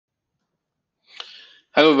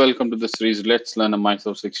Hello, welcome to the series Let's Learn a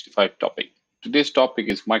Microsoft 65 topic. Today's topic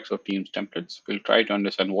is Microsoft Teams templates. We'll try to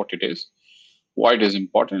understand what it is, why it is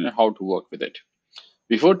important, and how to work with it.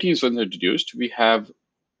 Before Teams was introduced, we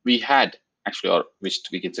had actually, or which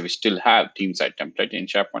we can say we still have Teams site template in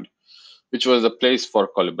SharePoint, which was a place for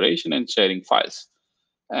collaboration and sharing files.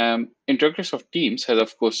 Introduction of Teams has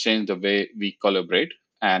of course changed the way we collaborate,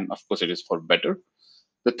 and of course it is for better.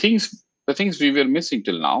 The things we were missing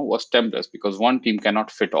till now was templates because one team cannot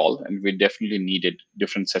fit all, and we definitely needed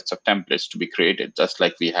different sets of templates to be created, just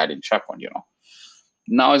like we had in SharePoint.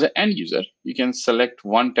 Now, as an end user, you can select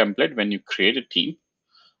one template when you create a team,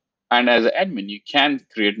 and as an admin, you can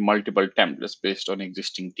create multiple templates based on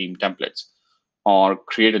existing team templates, or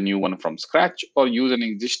create a new one from scratch, or use an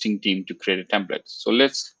existing team to create a template. So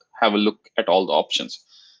let's have a look at all the options.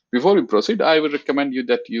 Before we proceed, I would recommend you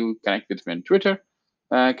that you connect with me on Twitter,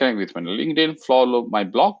 connect with me on LinkedIn, follow my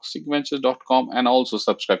blog, syncventures.com, and also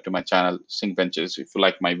subscribe to my channel, SyncVentures, if you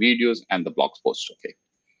like my videos and the blog post. Okay.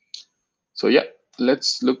 So yeah,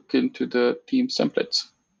 let's look into the Teams templates.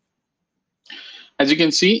 As you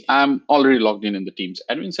can see, I'm already logged in the Teams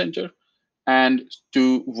Admin Center. And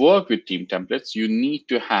to work with team templates, you need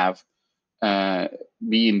to have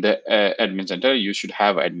be in the admin center. You should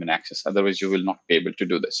have admin access. Otherwise, you will not be able to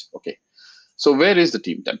do this. Okay. So where is the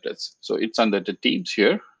team templates? So it's under the teams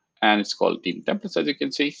here, and it's called team templates, as you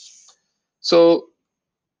can see. So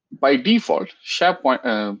by default,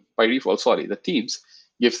 the teams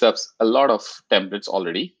gives us a lot of templates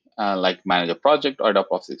already, like manage a project,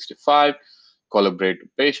 adopt Office 65, collaborate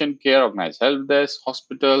with patient care, organize help desk,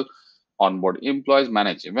 hospital, onboard employees,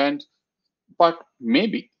 manage events. But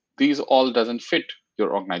maybe these all doesn't fit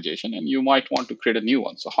your organization, and you might want to create a new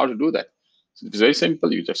one. So how to do that? So it's very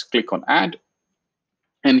simple. You just click on add,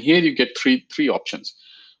 and here you get three options.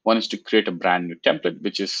 One is to create a brand new template,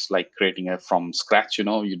 which is like creating a from scratch.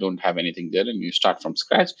 You don't have anything there, and you start from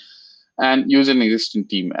scratch, and use an existing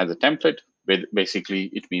team as a template.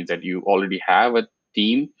 Basically, it means that you already have a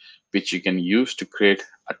team which you can use to create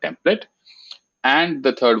a template. And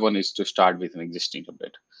the third one is to start with an existing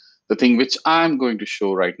template. The thing which I'm going to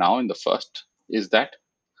show right now in the first is that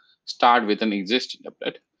start with an existing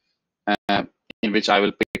template, uh, in which I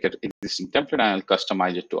will pick an existing template and I'll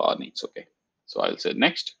customize it to our needs. Okay. So I'll say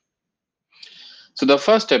next. So the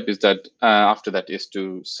first step is that after that is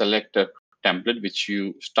to select a template which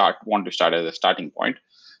you want to start as a starting point.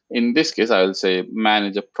 In this case, I will say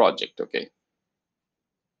manage a project. Okay.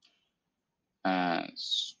 Uh,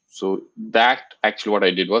 so that actually what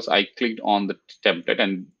I did was I clicked on the template,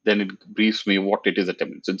 and then it briefs me what it is a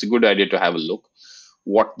template. So it's a good idea to have a look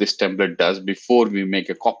what this template does before we make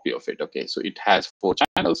a copy of it. Okay, so it has 4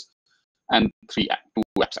 channels and two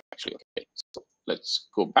apps actually. Okay, so let's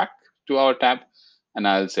go back to our tab, and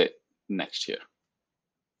I'll say next here.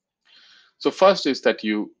 So first is that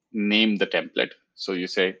you name the template. So you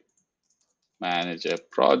say manage a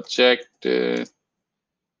project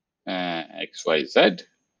XYZ.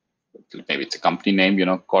 Maybe it's a company name,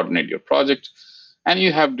 coordinate your project. And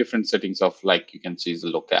you have different settings of, like, you can see the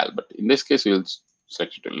locale, but in this case, we'll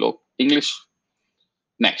select it to English.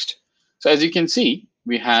 Next. So as you can see,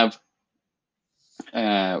 we have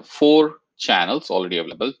 4 channels already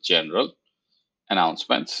available: general,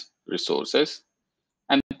 announcements, resources,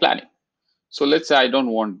 and planning. So let's say I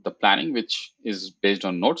don't want the planning, which is based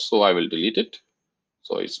on notes, so I will delete it.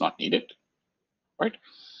 So it's not needed, right?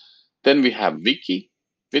 Then we have wiki,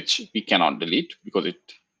 which we cannot delete because it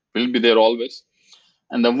will be there always.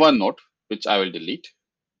 And the OneNote, which I will delete.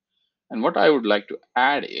 And what I would like to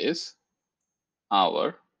add is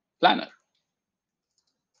our planner,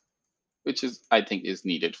 which is, I think, is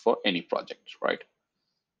needed for any project, right?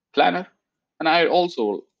 Planner. And I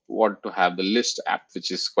also want to have the list app,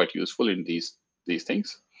 which is quite useful in these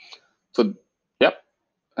things. So, yep.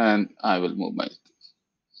 And I will move my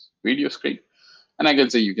video screen, and I can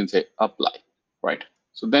say, you can say apply, right?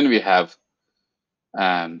 So then we have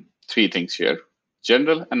 3 things here: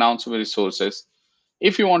 general, announcement, resources.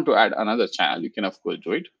 If you want to add another channel, you can of course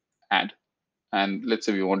do it, add. And let's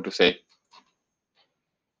say we want to say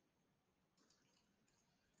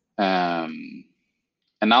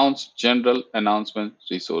announce, general, announcement,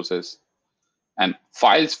 resources, and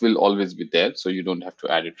files will always be there, so you don't have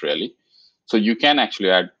to add it really. So you can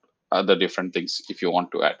actually add other different things if you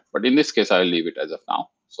want to add, but in this case I'll leave it as of now.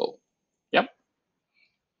 So yep.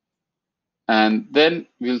 And then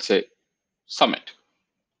we'll say submit.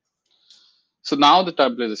 So now the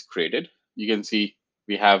template is created. You can see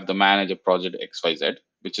we have the manager project XYZ,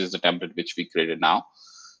 which is the template which we created now.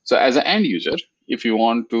 So as an end user, if you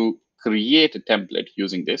want to create a template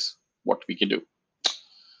using this, what we can do.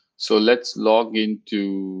 So let's log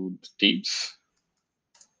into the Teams.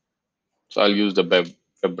 So I'll use the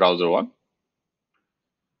web browser one.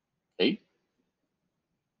 Okay.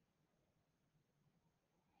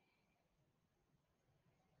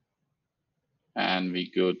 And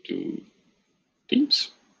we go to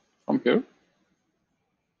Teams from here.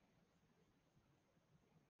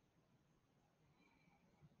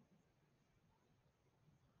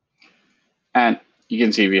 And you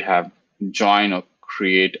can see we have join or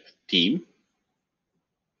create a team.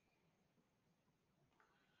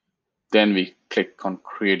 Then we click on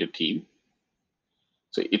create a team.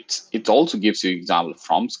 So it also gives you example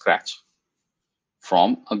from scratch,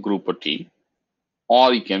 from a group or team,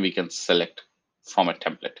 or we can select from a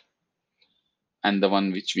template. And the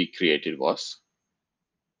one which we created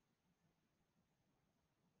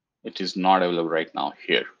it is not available right now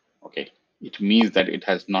here. Okay. It means that it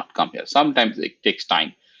has not come here. Sometimes it takes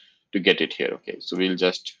time to get it here. Okay. So we'll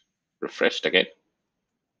just refresh it again.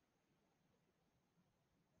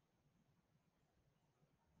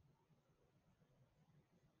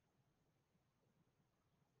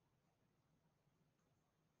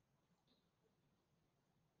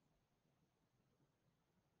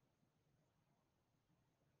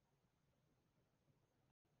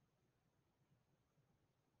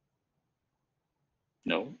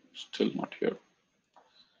 No, still not here.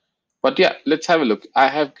 But yeah, let's have a look. I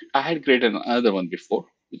had created another one before,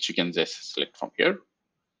 which you can just select from here.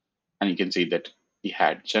 And you can see that we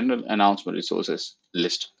had general, announcement, resources,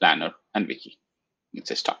 list, planner, and wiki. You can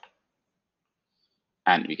say start.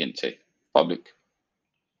 And we can say public,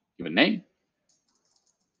 give a name,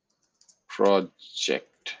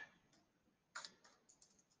 project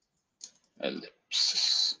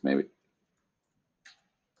ellipsis, maybe.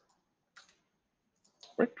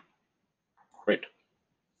 Right, great.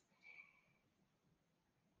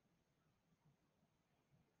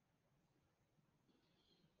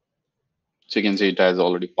 So you can see it has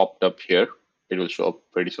already popped up here. It will show up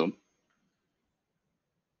pretty soon.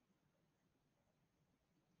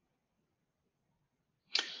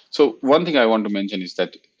 So one thing I want to mention is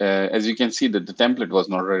that as you can see that the template was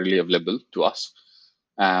not really available to us.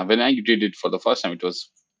 When I did it for the first time, it was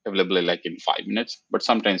available like in 5 minutes, but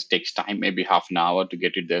sometimes it takes time, maybe half an hour to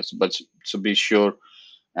get it there. So be sure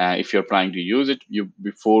if you're planning to use it, you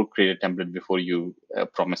before create a template before you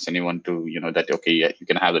promise anyone to that okay, yeah, you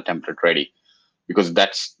can have the template ready, because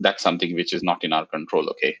that's something which is not in our control.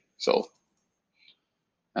 Okay, so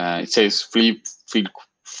it says feel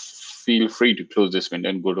free to close this window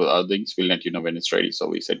and go to other things. We'll let you know when it's ready. So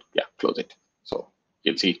we said, yeah, close it. So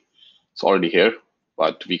you can see it's already here,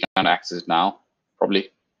 but we can't access it now, probably.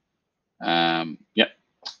 Yeah,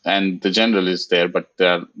 and the general is there, but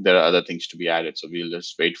there are other things to be added. So we'll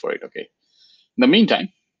just wait for it. Okay. In the meantime,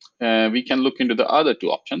 we can look into the other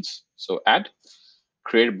two options. So add,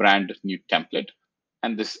 create brand new template.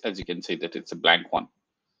 And this, as you can see, that it's a blank one.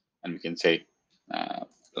 And we can say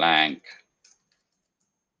blank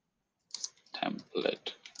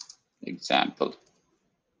template example.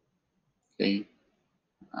 Okay.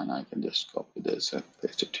 And I can just copy this and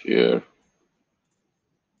paste it here.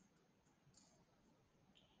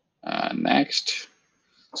 Next.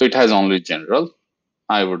 So it has only general.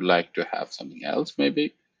 I would like to have something else,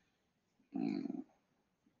 maybe.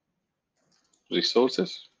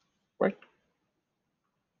 Resources, right?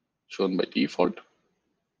 Shown by default.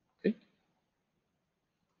 Okay.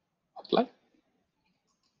 Apply.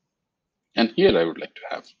 And here I would like to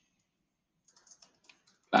have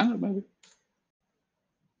planner, maybe.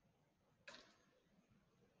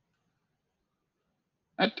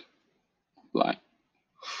 At apply.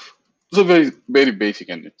 So very basic,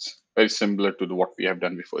 and it's very similar to what we have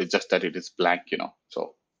done before. It's just that it is blank.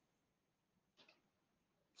 So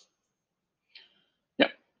yeah.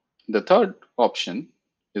 The third option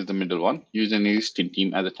is the middle one, use an existing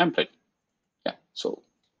team as a template. Yeah. So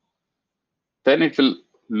then it will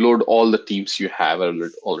load all the teams you have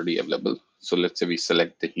already available. So let's say we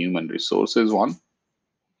select the human resources one.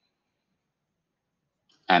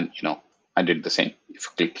 And I did the same. If you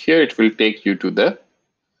click here, it will take you to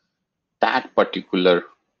that particular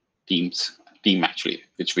team actually,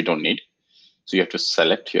 which we don't need. So you have to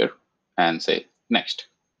select here and say next.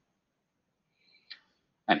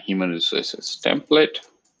 And human resources template.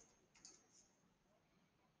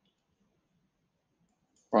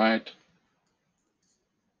 Right.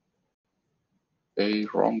 Okay,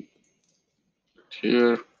 wrong.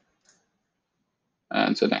 Here.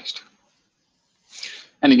 And so next.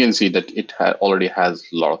 And you can see that it already has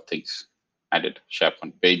a lot of things added.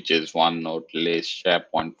 SharePoint pages, OneNote, list,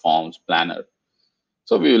 SharePoint forms, planner.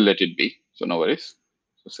 So we will let it be. So no worries.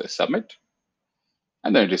 So say submit.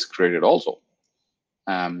 and then it is created also.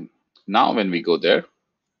 Now when we go there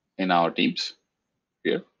in our teams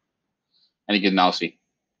here, and you can now see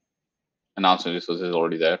announcement resources is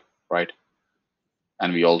already there, right?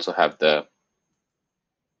 And we also have the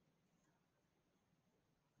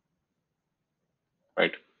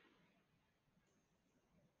right.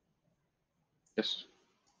 Yes.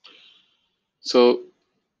 So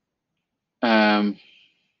um,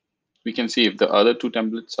 we can see if the other two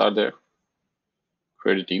templates are there.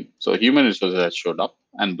 Create a team. So human resources has showed up,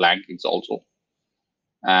 and blank is also,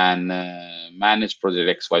 and manage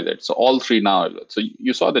project XYZ. So all three now. So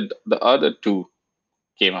you saw that the other two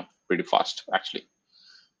came up pretty fast actually,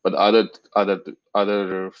 but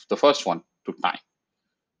the first one took time.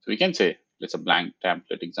 So we can say it's a blank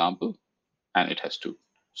template example, and it has two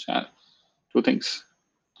things.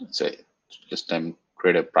 Let's say just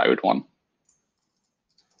create a private one,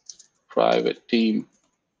 private team,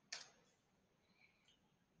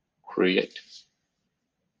 create.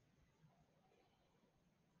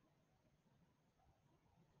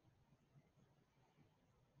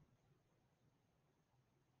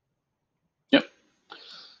 Yep.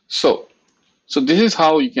 So this is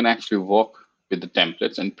how you can actually work with the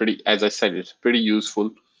templates, and pretty, as I said, it's pretty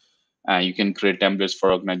useful. You can create templates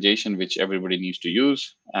for organization, which everybody needs to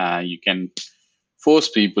use. You can force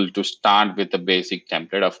people to start with a basic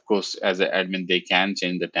template. Of course, as an admin, they can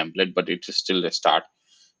change the template, but it is still a start.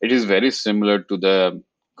 It is very similar to the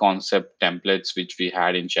concept templates which we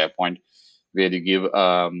had in SharePoint, where you give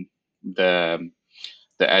the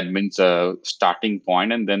admins a starting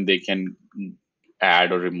point, and then they can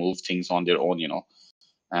add or remove things on their own.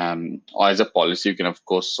 Or as a policy, you can of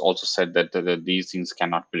course also set that these things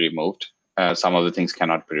cannot be removed. Some of the things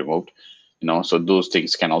cannot be removed. So those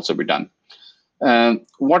things can also be done.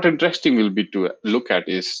 What interesting will be to look at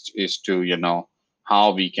is to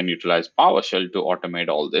how we can utilize PowerShell to automate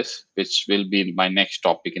all this, which will be my next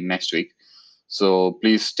topic in next week. So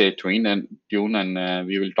please stay tuned and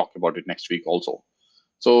we will talk about it next week also.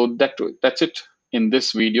 So that's it in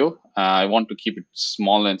this video. I want to keep it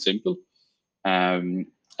small and simple. Um,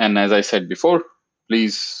 and as I said before,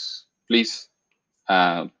 please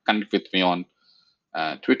connect with me on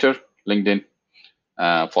Twitter, LinkedIn,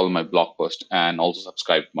 follow my blog post, and also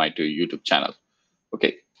subscribe to my YouTube channel.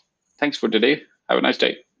 Okay, thanks for today. Have a nice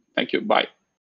day. Thank you. Bye.